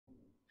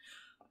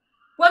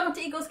Welcome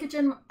to Eagle's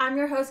Kitchen. I'm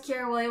your host,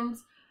 Kiara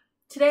Williams.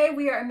 Today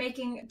we are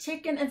making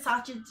chicken and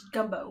sausage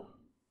gumbo.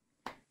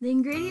 The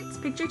ingredients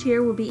pictured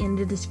here will be in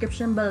the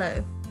description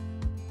below.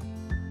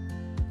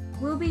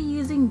 We'll be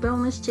using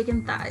boneless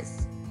chicken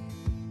thighs.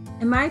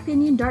 In my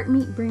opinion, dark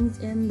meat brings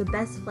in the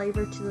best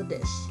flavor to the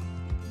dish.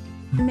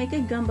 To make a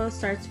gumbo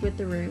starts with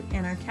the roux.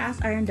 In our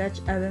cast iron Dutch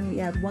oven,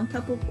 we add 1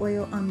 cup of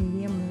oil on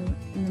medium roux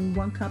and then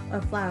 1 cup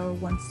of flour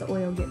once the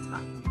oil gets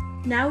hot.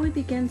 Now we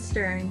begin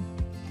stirring.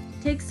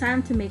 It takes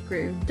time to make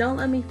roux. Don't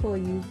let me fool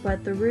you,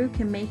 but the roux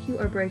can make you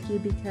or break you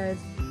because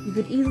you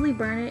could easily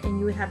burn it and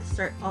you would have to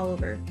start all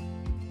over.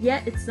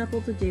 Yet it's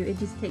simple to do, it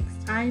just takes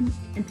time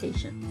and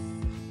patience.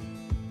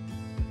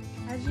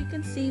 As you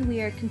can see,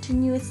 we are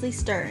continuously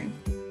stirring.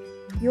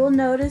 You'll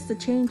notice the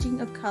changing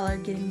of color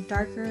getting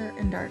darker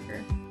and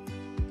darker.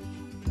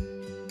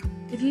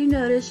 If you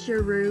notice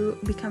your roux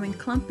becoming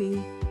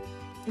clumpy,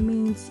 it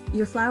means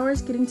your flour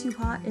is getting too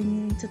hot and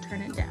you need to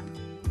turn it down.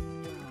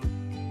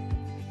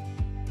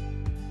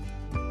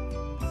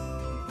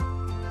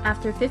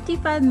 After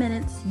 55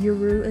 minutes, your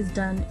roux is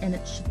done and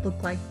it should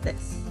look like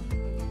this.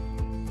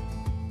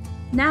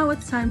 Now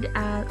it's time to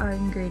add our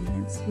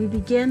ingredients. We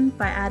begin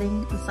by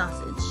adding the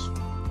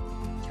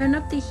sausage. Turn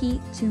up the heat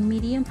to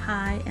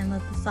medium-high and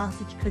let the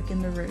sausage cook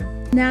in the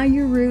roux. Now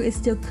your roux is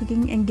still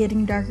cooking and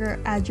getting darker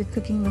as you're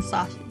cooking the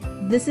sausage.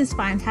 This is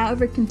fine,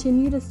 however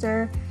continue to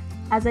stir.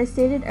 As I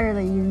stated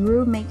earlier, your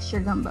roux makes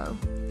your gumbo.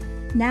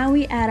 Now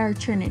we add our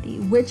trinity,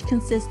 which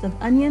consists of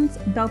onions,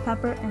 bell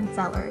pepper, and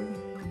celery.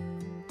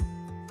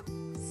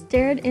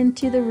 Stir it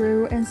into the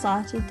roux and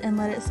sausage and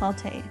let it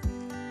saute.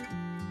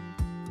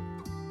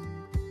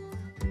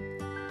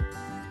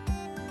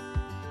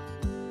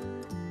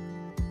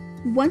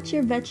 Once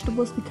your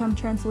vegetables become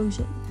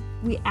translucent,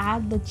 we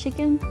add the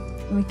chicken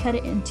and we cut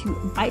it into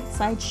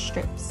bite-sized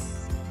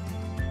strips.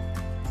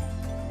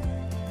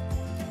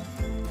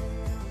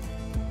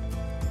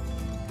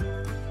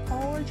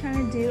 All we're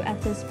trying to do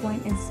at this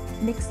point is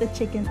mix the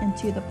chicken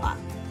into the pot.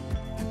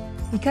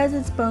 Because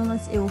it's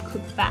boneless, it will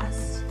cook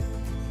fast.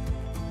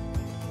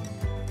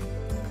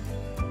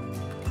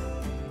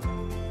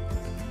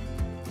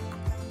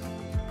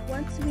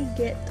 Once we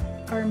get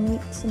our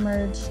meat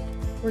submerged,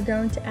 we're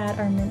going to add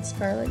our minced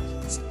garlic.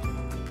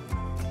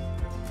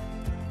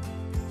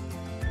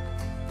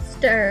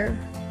 Stir.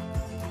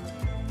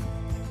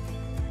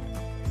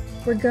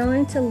 We're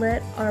going to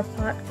let our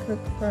pot cook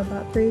for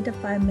about 3 to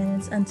 5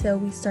 minutes until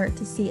we start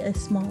to see a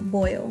small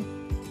boil.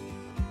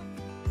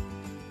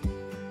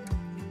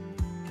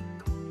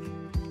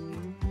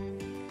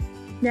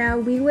 Now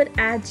we would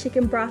add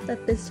chicken broth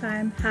at this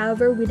time,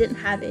 however we didn't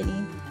have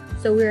any,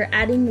 so we are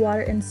adding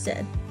water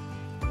instead.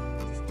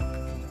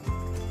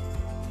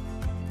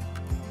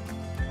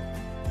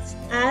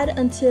 Add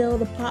until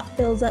the pot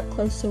fills up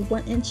close to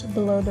 1 inch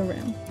below the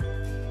rim.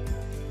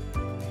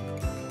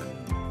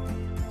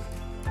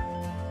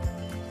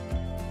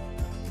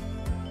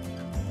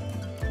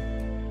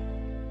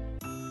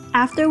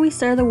 After we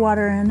stir the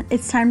water in,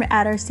 it's time to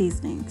add our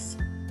seasonings.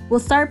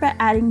 We'll start by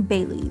adding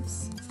bay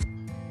leaves.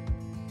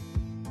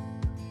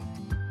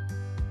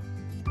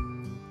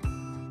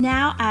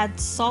 Now add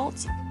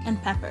salt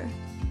and pepper.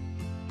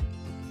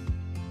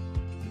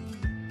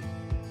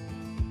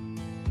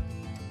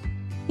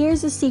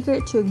 Here's the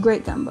secret to a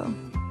great gumbo.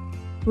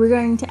 We're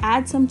going to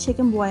add some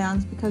chicken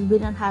bouillons because we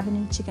don't have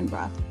any chicken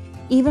broth.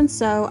 Even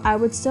so, I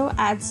would still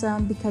add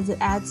some because it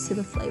adds to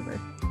the flavor.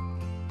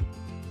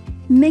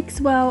 Mix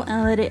well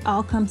and let it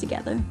all come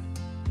together.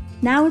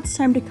 Now it's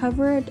time to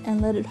cover it and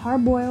let it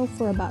hard boil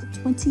for about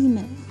 20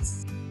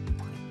 minutes.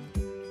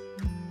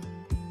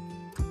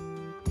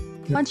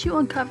 Once you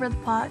uncover the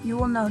pot, you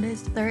will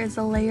notice there is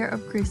a layer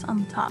of grease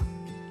on the top.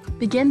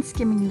 Begin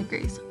skimming the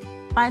grease.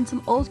 Find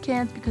some old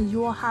cans because you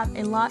will have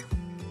a lot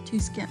to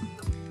skim.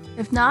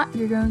 If not,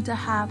 you're going to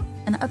have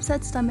an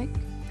upset stomach,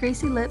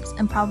 greasy lips,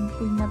 and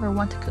probably never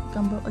want to cook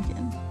gumbo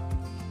again.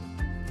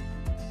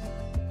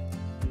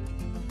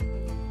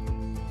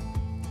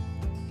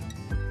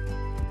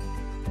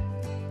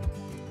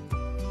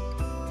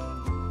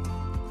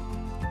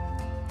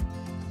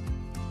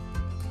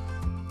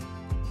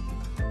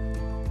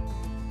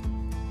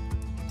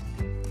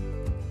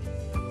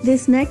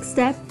 This next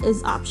step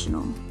is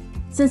optional.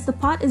 Since the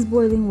pot is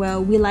boiling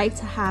well, we like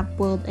to have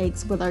boiled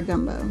eggs with our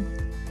gumbo.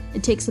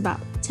 It takes about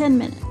 10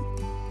 minutes.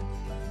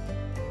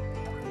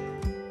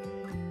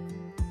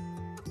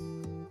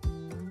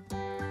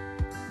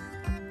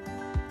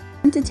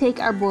 To take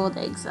our boiled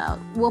eggs out,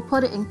 we'll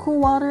put it in cool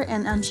water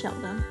and unshell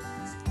them.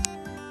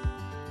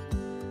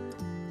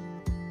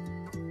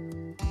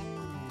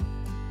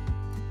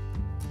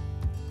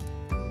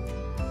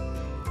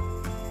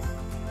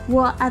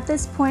 Well, at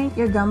this point,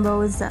 your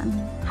gumbo is done.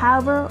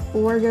 However,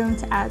 we're going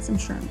to add some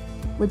shrimp,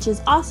 which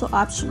is also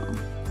optional.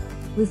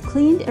 We've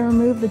cleaned and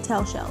removed the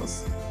tail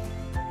shells.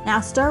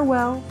 Now stir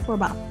well for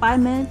about 5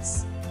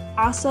 minutes.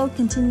 Also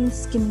continue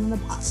skimming the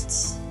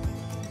pots.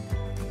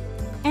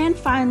 And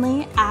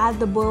finally, add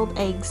the boiled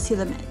eggs to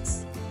the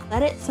mix.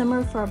 Let it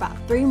simmer for about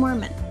 3 more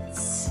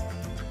minutes.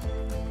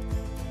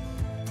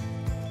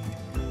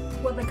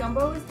 Well, the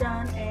gumbo is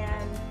done,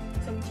 and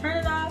so we turn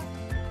it off,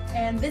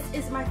 and this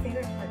is my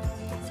favorite part.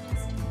 It's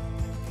tasty.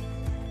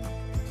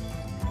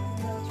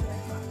 That was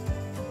really fun.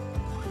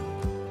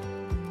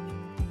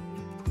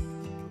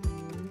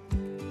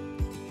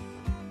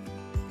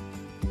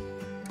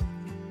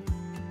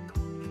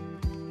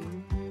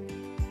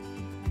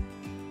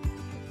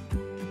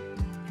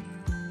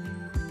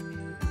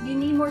 You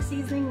need more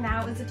seasoning,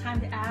 now is the time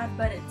to add,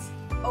 but it's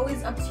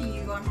always up to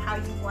you on how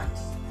you want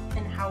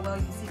and how well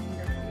you season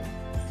your food.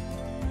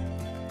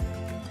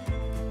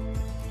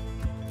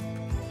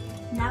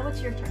 Now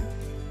it's your turn.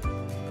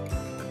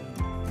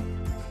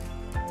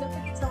 Don't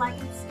forget to like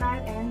and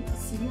subscribe, and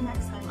see you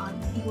next time on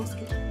Eagle's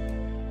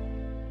Kitchen.